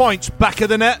 3 points, back of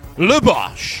the net,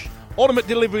 Lubosh. Order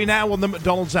McDelivery now on the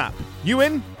McDonald's app. You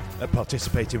in? At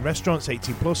participating restaurants,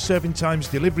 18 plus, serving times,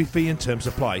 delivery fee and terms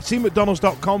apply. See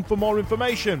mcdonalds.com for more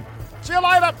information. See you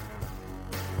later.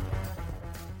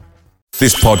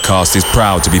 This podcast is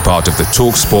proud to be part of the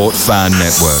TalkSport Fan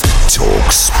Network.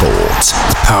 TalkSport.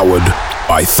 Powered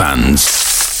by fans.